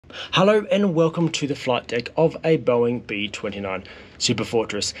Hello and welcome to the flight deck of a Boeing B-29 Super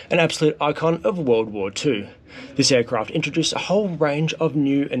Fortress, an absolute icon of World War II. This aircraft introduced a whole range of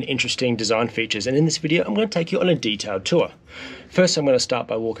new and interesting design features, and in this video I'm going to take you on a detailed tour. First I'm going to start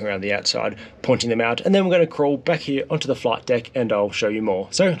by walking around the outside, pointing them out, and then we're going to crawl back here onto the flight deck and I'll show you more.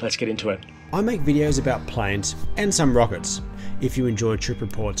 So let's get into it. I make videos about planes and some rockets. If you enjoy trip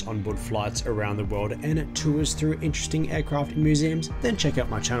reports on board flights around the world and tours through interesting aircraft and museums, then check out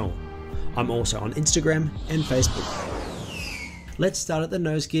my channel. I'm also on Instagram and Facebook. Let's start at the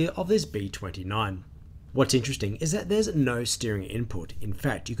nose gear of this B-29. What's interesting is that there's no steering input. In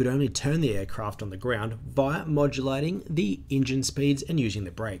fact, you could only turn the aircraft on the ground via modulating the engine speeds and using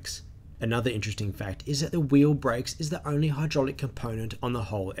the brakes. Another interesting fact is that the wheel brakes is the only hydraulic component on the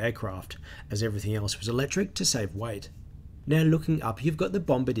whole aircraft, as everything else was electric to save weight. Now looking up, you've got the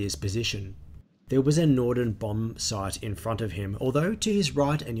bombardier's position. There was a Norden bomb sight in front of him, although to his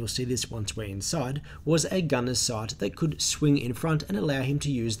right, and you'll see this once we're inside, was a gunner's sight that could swing in front and allow him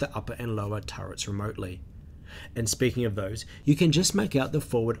to use the upper and lower turrets remotely. And speaking of those, you can just make out the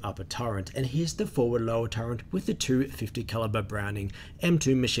forward upper turret, and here's the forward lower turret with the two 50 caliber Browning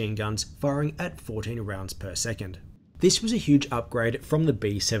M2 machine guns firing at 14 rounds per second. This was a huge upgrade from the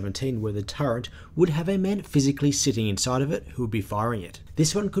B-17, where the turret would have a man physically sitting inside of it who would be firing it.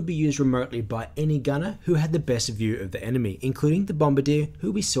 This one could be used remotely by any gunner who had the best view of the enemy, including the bombardier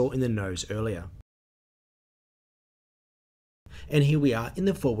who we saw in the nose earlier. And here we are in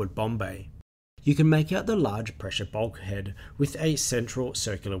the forward bomb bay. You can make out the large pressure bulkhead with a central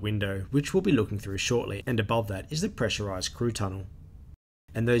circular window, which we'll be looking through shortly, and above that is the pressurised crew tunnel.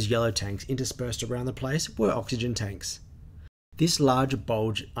 And those yellow tanks interspersed around the place were oxygen tanks. This large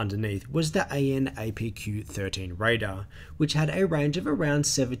bulge underneath was the AN/APQ-13 radar, which had a range of around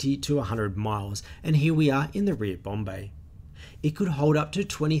 70 to 100 miles, and here we are in the rear bomb bay. It could hold up to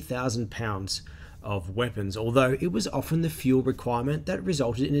 20,000 pounds of weapons, although it was often the fuel requirement that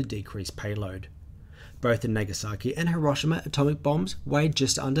resulted in a decreased payload. Both the Nagasaki and Hiroshima atomic bombs weighed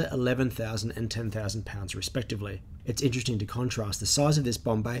just under 11,000 and 10,000 pounds respectively. It's interesting to contrast the size of this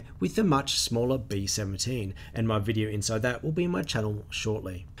bomb bay with the much smaller B-17, and my video inside that will be in my channel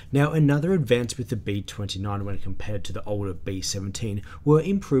shortly. Now, another advance with the B-29 when compared to the older B-17 were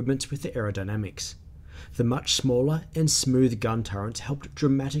improvements with the aerodynamics. The much smaller and smooth gun turrets helped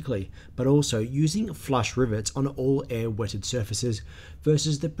dramatically, but also using flush rivets on all air-wetted surfaces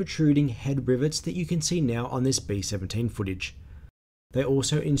versus the protruding head rivets that you can see now on this B-17 footage. They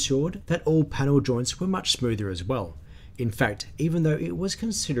also ensured that all panel joints were much smoother as well. In fact, even though it was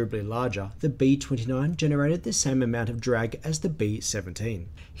considerably larger, the B-29 generated the same amount of drag as the B-17.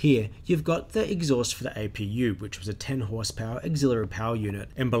 Here, you've got the exhaust for the APU, which was a 10 horsepower auxiliary power unit,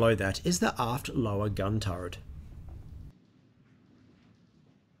 and below that is the aft lower gun turret.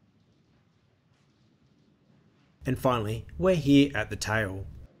 And finally, we're here at the tail.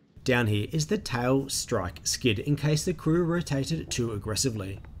 Down here is the tail strike skid in case the crew rotated too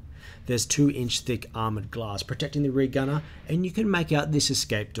aggressively. There's 2-inch thick armoured glass protecting the rear gunner, and you can make out this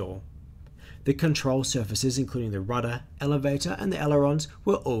escape door. The control surfaces, including the rudder, elevator and the ailerons,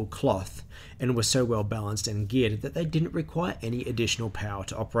 were all cloth, and were so well balanced and geared that they didn't require any additional power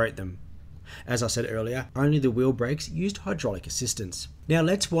to operate them. As I said earlier, only the wheel brakes used hydraulic assistance. Now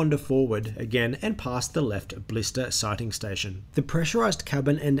let's wander forward again and past the left blister sighting station. The pressurised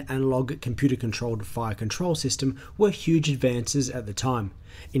cabin and analog computer controlled fire control system were huge advances at the time.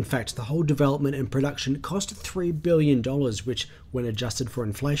 In fact, the whole development and production cost $3 billion, which, when adjusted for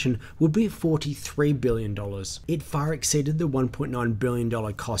inflation, would be $43 billion. It far exceeded the $1.9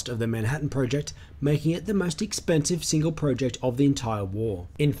 billion cost of the Manhattan Project, making it the most expensive single project of the entire war.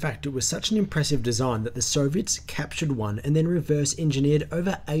 In fact, it was such an impressive design that the Soviets captured one and then reverse engineered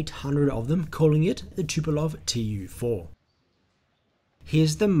over 800 of them, calling it the Tupolev Tu-4.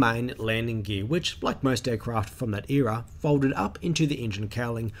 Here's the main landing gear, which, like most aircraft from that era, folded up into the engine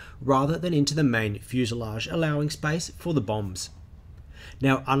cowling rather than into the main fuselage, allowing space for the bombs.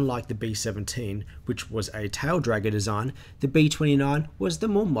 Now, unlike the B-17, which was a tail dragger design, the B-29 was the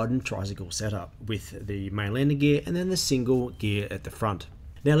more modern tricycle setup, with the main landing gear and then the single gear at the front.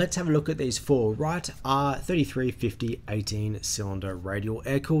 Now let's have a look at these four Wright R-3350 18-cylinder radial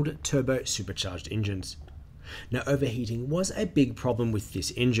air-cooled turbo supercharged engines. Now, overheating was a big problem with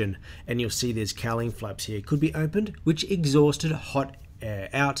this engine, and you'll see these cowling flaps here could be opened, which exhausted hot air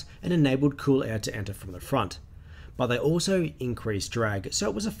out and enabled cool air to enter from the front. But they also increased drag, so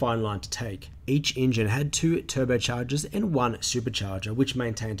it was a fine line to take. Each engine had 2 turbochargers and 1 supercharger, which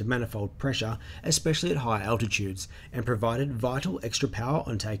maintained manifold pressure, especially at high altitudes, and provided vital extra power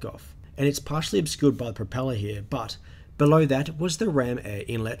on takeoff. And it's partially obscured by the propeller here, but Below that was the ram air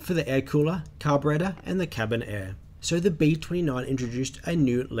inlet for the air cooler, carburetor and the cabin air. So the B-29 introduced a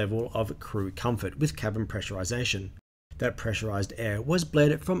new level of crew comfort with cabin pressurization. That pressurized air was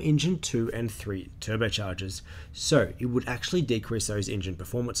bled from engine 2 and 3 turbochargers, so it would actually decrease those engine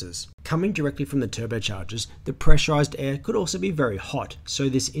performances. Coming directly from the turbochargers, the pressurized air could also be very hot, so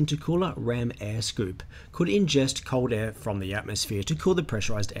this intercooler ram air scoop could ingest cold air from the atmosphere to cool the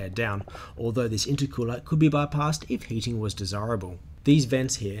pressurized air down, although this intercooler could be bypassed if heating was desirable. These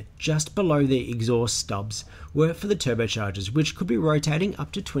vents here, just below the exhaust stubs, were for the turbochargers, which could be rotating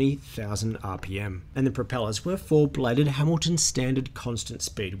up to 20,000 RPM, and the propellers were 4-bladed Hamilton standard constant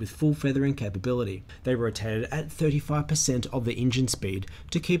speed with full feathering capability. They rotated at 35% of the engine speed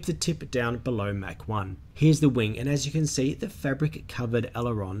to keep the tip down below Mach 1. Here's the wing, and as you can see, the fabric covered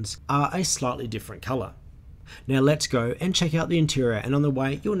ailerons are a slightly different colour. Now let's go and check out the interior, and on the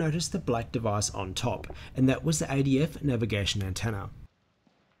way you'll notice the black device on top, and that was the ADF navigation antenna.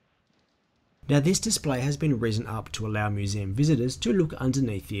 Now this display has been risen up to allow museum visitors to look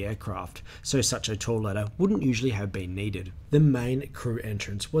underneath the aircraft, so such a tall ladder wouldn't usually have been needed. The main crew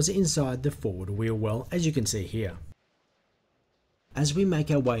entrance was inside the forward wheel well, as you can see here. As we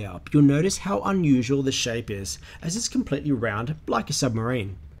make our way up, you'll notice how unusual the shape is, as it's completely round like a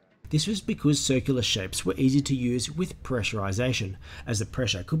submarine. This was because circular shapes were easy to use with pressurization, as the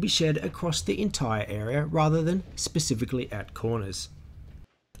pressure could be shared across the entire area rather than specifically at corners.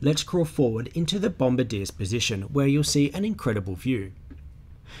 Let's crawl forward into the bombardier's position, where you'll see an incredible view.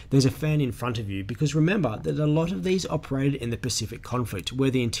 There's a fan in front of you because remember that a lot of these operated in the Pacific conflict, where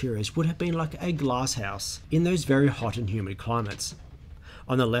the interiors would have been like a glass house in those very hot and humid climates.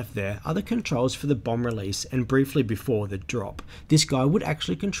 On the left there are the controls for the bomb release, and briefly before the drop, this guy would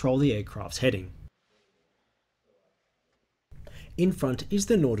actually control the aircraft's heading. In front is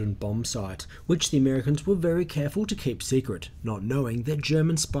the Norden bomb site, which the Americans were very careful to keep secret, not knowing that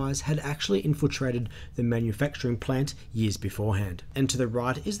German spies had actually infiltrated the manufacturing plant years beforehand. And to the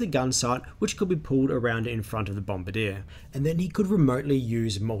right is the gun sight, which could be pulled around in front of the bombardier, and then he could remotely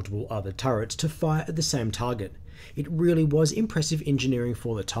use multiple other turrets to fire at the same target. It really was impressive engineering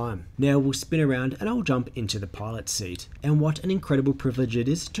for the time. Now we'll spin around and I'll jump into the pilot's seat. And what an incredible privilege it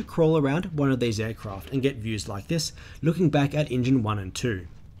is to crawl around one of these aircraft and get views like this, looking back at engine 1 and 2.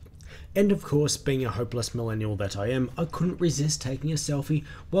 And of course, being a hopeless millennial that I am, I couldn't resist taking a selfie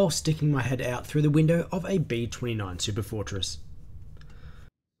while sticking my head out through the window of a B-29 Super Fortress.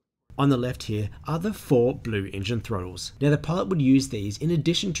 On the left here are the 4 blue engine throttles. Now the pilot would use these in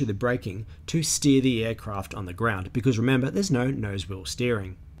addition to the braking to steer the aircraft on the ground, because remember there's no nose wheel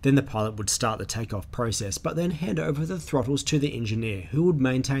steering. Then the pilot would start the takeoff process, but then hand over the throttles to the engineer, who would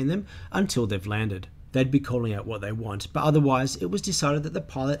maintain them until they've landed. They'd be calling out what they want, but otherwise it was decided that the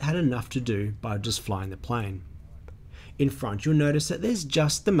pilot had enough to do by just flying the plane. In front, you'll notice that there's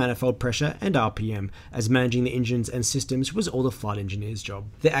just the manifold pressure and RPM, as managing the engines and systems was all the flight engineer's job.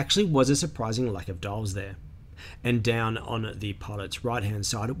 There actually was a surprising lack of dials there. And down on the pilot's right hand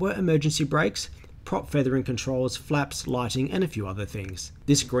side were emergency brakes, prop feathering controls, flaps, lighting and a few other things.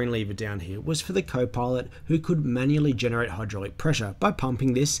 This green lever down here was for the copilot, who could manually generate hydraulic pressure by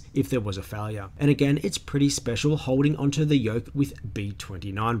pumping this if there was a failure. And again, it's pretty special holding onto the yoke with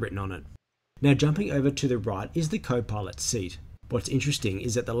B29 written on it. Now jumping over to the right is the co-pilot's seat. What's interesting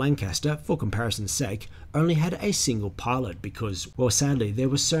is that the Lancaster, for comparison's sake, only had a single pilot because, well, sadly there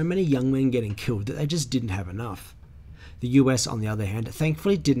were so many young men getting killed that they just didn't have enough. The US, on the other hand,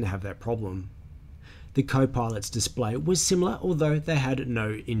 thankfully didn't have that problem. The co-pilot's display was similar, although they had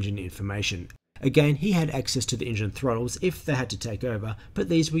no engine information. Again, he had access to the engine throttles if they had to take over, but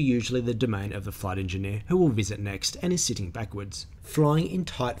these were usually the domain of the flight engineer, who we'll visit next and is sitting backwards. Flying in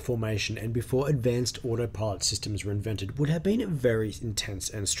tight formation and before advanced autopilot systems were invented would have been very intense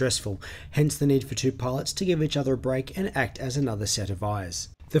and stressful, hence the need for 2 pilots to give each other a break and act as another set of eyes.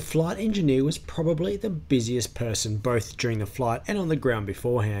 The flight engineer was probably the busiest person both during the flight and on the ground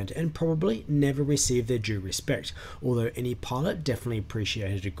beforehand, and probably never received their due respect, although any pilot definitely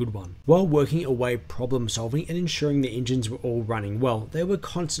appreciated a good one. While working away problem solving and ensuring the engines were all running well, they were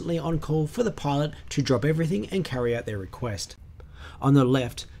constantly on call for the pilot to drop everything and carry out their request. On the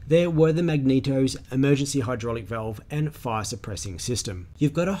left, there were the magnetos, emergency hydraulic valve and fire suppressing system.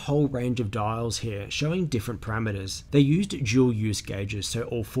 You've got a whole range of dials here showing different parameters. They used dual use gauges, so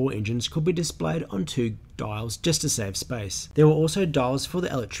all 4 engines could be displayed on 2 dials just to save space. There were also dials for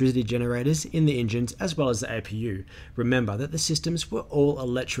the electricity generators in the engines as well as the APU. Remember that the systems were all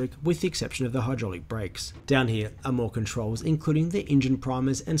electric with the exception of the hydraulic brakes. Down here are more controls, including the engine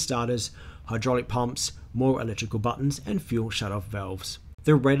primers and starters, hydraulic pumps, more electrical buttons and fuel shutoff valves.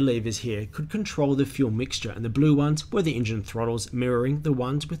 The red levers here could control the fuel mixture, and the blue ones were the engine throttles, mirroring the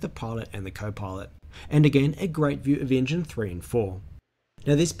ones with the pilot and the copilot. And again, a great view of engine 3 and 4.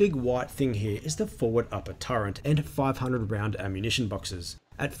 Now this big white thing here is the forward upper turret and 500 round ammunition boxes.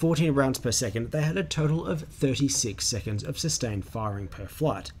 At 14 rounds per second, they had a total of 36 seconds of sustained firing per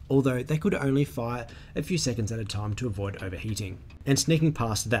flight, although they could only fire a few seconds at a time to avoid overheating. And sneaking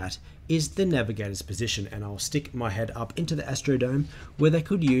past that is the navigator's position, and I'll stick my head up into the Astrodome where they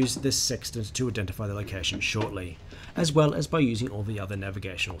could use the sextant to identify the location shortly, as well as by using all the other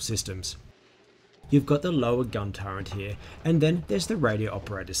navigational systems. You've got the lower gun turret here, and then there's the radio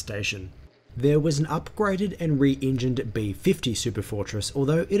operator station. There was an upgraded and re-engined B-50 Super Fortress,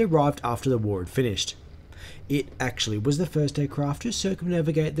 although it arrived after the war had finished. It actually was the first aircraft to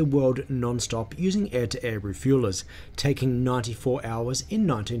circumnavigate the world non-stop using air-to-air refuelers, taking 94 hours in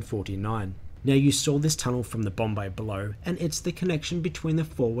 1949. Now you saw this tunnel from the Bombay below, and it's the connection between the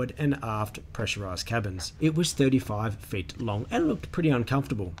forward and aft pressurized cabins. It was 35 feet long and looked pretty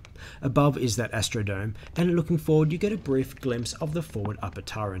uncomfortable. Above is that Astrodome, and looking forward you get a brief glimpse of the forward upper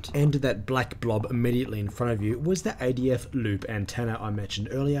turret. And that black blob immediately in front of you was the ADF loop antenna I mentioned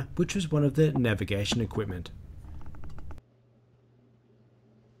earlier, which was one of the navigation equipment.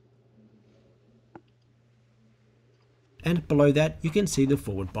 And below that you can see the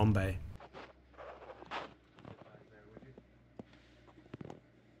forward Bombay.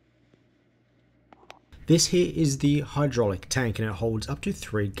 This here is the hydraulic tank, and it holds up to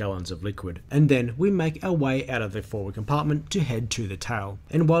 3 gallons of liquid. And then we make our way out of the forward compartment to head to the tail.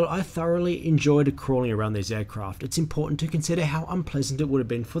 And while I thoroughly enjoyed crawling around these aircraft, it's important to consider how unpleasant it would have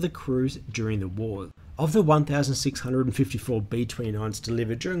been for the crews during the war. Of the 1,654 B-29s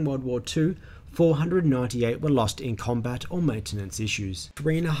delivered during World War II, 498 were lost in combat or maintenance issues.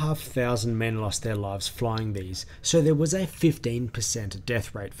 3,500 men lost their lives flying these, so there was a 15%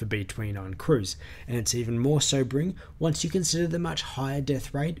 death rate for B-29 crews, and it's even more sobering once you consider the much higher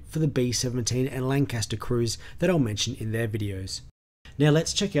death rate for the B-17 and Lancaster crews that I'll mention in their videos. Now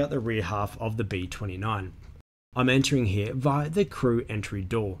let's check out the rear half of the B-29. I'm entering here via the crew entry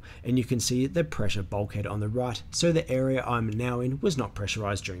door, and you can see the pressure bulkhead on the right, so the area I'm now in was not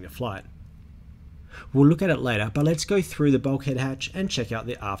pressurized during the flight. We'll look at it later, but let's go through the bulkhead hatch and check out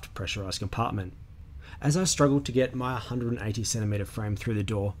the aft pressurized compartment. As I struggle to get my 180cm frame through the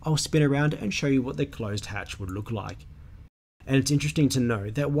door, I'll spin around and show you what the closed hatch would look like. And it's interesting to know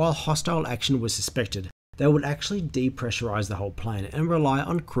that while hostile action was suspected, they would actually depressurize the whole plane and rely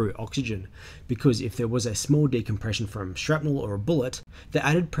on crew oxygen, because if there was a small decompression from shrapnel or a bullet, the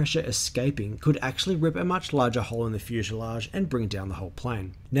added pressure escaping could actually rip a much larger hole in the fuselage and bring down the whole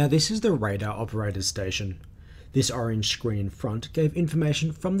plane. Now this is the radar operator's station. This orange screen in front gave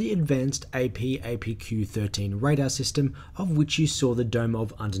information from the advanced AP-APQ-13 radar system, of which you saw the dome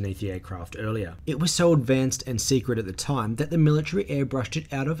of underneath the aircraft earlier. It was so advanced and secret at the time that the military airbrushed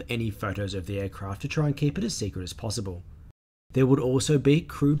it out of any photos of the aircraft to try and keep it as secret as possible. There would also be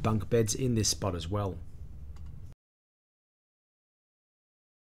crew bunk beds in this spot as well.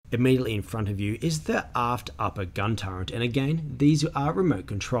 Immediately in front of you is the aft upper gun turret, and again these are remote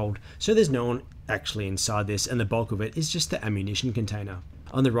controlled, so there's no one actually inside this, and the bulk of it is just the ammunition container.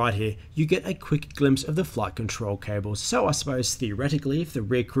 On the right here you get a quick glimpse of the flight control cables, so I suppose theoretically if the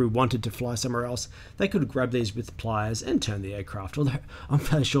rear crew wanted to fly somewhere else they could grab these with pliers and turn the aircraft, although I'm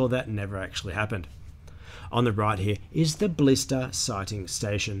fairly sure that never actually happened. On the right here is the blister sighting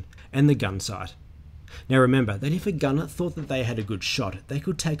station and the gun sight. Now remember that if a gunner thought that they had a good shot, they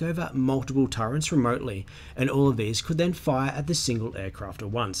could take over multiple turrets remotely, and all of these could then fire at the single aircraft at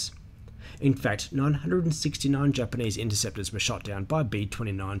once. In fact, 969 Japanese interceptors were shot down by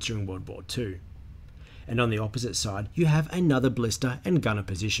B-29s during World War II. And on the opposite side, you have another blister and gunner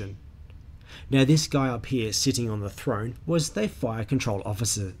position. Now this guy up here sitting on the throne was the fire control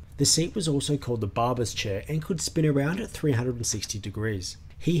officer. The seat was also called the barber's chair and could spin around at 360 degrees.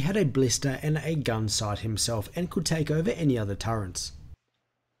 He had a blister and a gun sight himself and could take over any other turrets.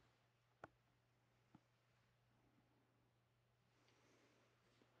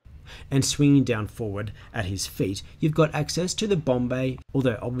 And swinging down forward at his feet, you've got access to the Bombay,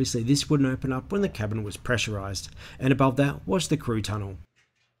 although obviously this wouldn't open up when the cabin was pressurized, and above that was the crew tunnel.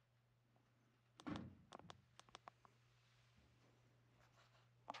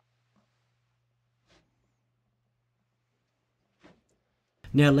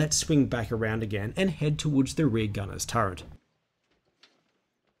 Now let's swing back around again and head towards the rear gunner's turret.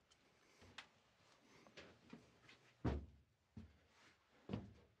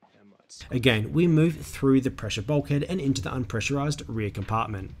 Again, we move through the pressure bulkhead and into the unpressurized rear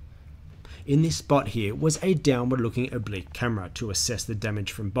compartment. In this spot here was a downward looking oblique camera to assess the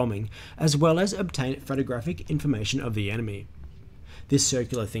damage from bombing, as well as obtain photographic information of the enemy. This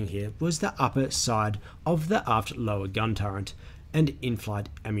circular thing here was the upper side of the aft lower gun turret, and in-flight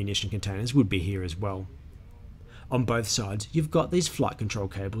ammunition containers would be here as well. On both sides you've got these flight control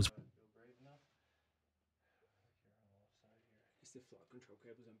cables.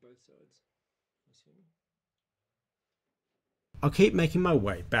 I'll keep making my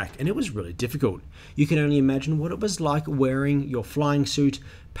way back, and it was really difficult. You can only imagine what it was like wearing your flying suit,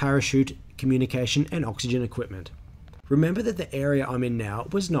 parachute, communication and oxygen equipment. Remember that the area I'm in now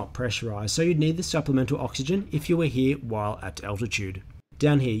was not pressurized, so you'd need the supplemental oxygen if you were here while at altitude.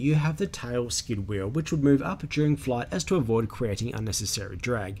 Down here you have the tail skid wheel, which would move up during flight as to avoid creating unnecessary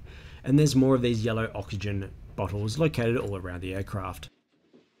drag, and there's more of these yellow oxygen bottles located all around the aircraft.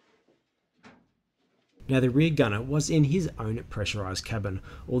 Now the rear gunner was in his own pressurized cabin,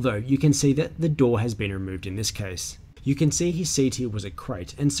 although you can see that the door has been removed in this case. You can see his seat here was a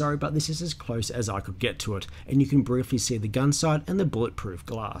crate, and sorry but this is as close as I could get to it, and you can briefly see the gun sight and the bulletproof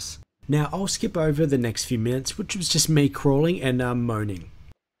glass. Now I'll skip over the next few minutes, which was just me crawling and moaning.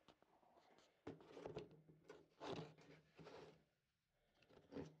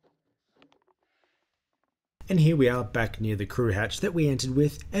 And here we are back near the crew hatch that we entered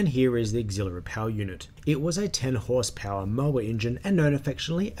with, and here is the auxiliary power unit. It was a 10 horsepower mower engine and known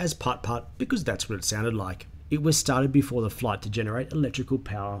affectionately as putt-putt because that's what it sounded like. It was started before the flight to generate electrical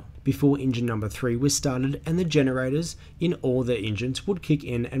power, before engine number 3 was started, and the generators in all the engines would kick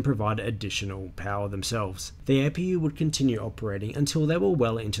in and provide additional power themselves. The APU would continue operating until they were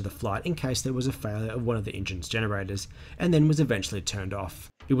well into the flight in case there was a failure of one of the engine's generators, and then was eventually turned off.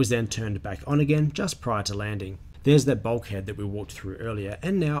 It was then turned back on again just prior to landing. There's that bulkhead that we walked through earlier,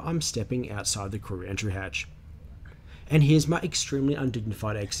 and now I'm stepping outside the crew entry hatch. And here's my extremely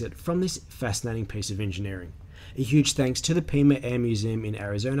undignified exit from this fascinating piece of engineering. A huge thanks to the PIMA Air Museum in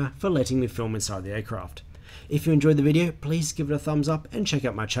Arizona for letting me film inside the aircraft. If you enjoyed the video, please give it a thumbs up and check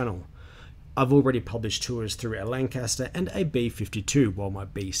out my channel. I've already published tours through a Lancaster and a B-52, while my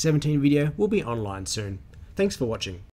B-17 video will be online soon. Thanks for watching.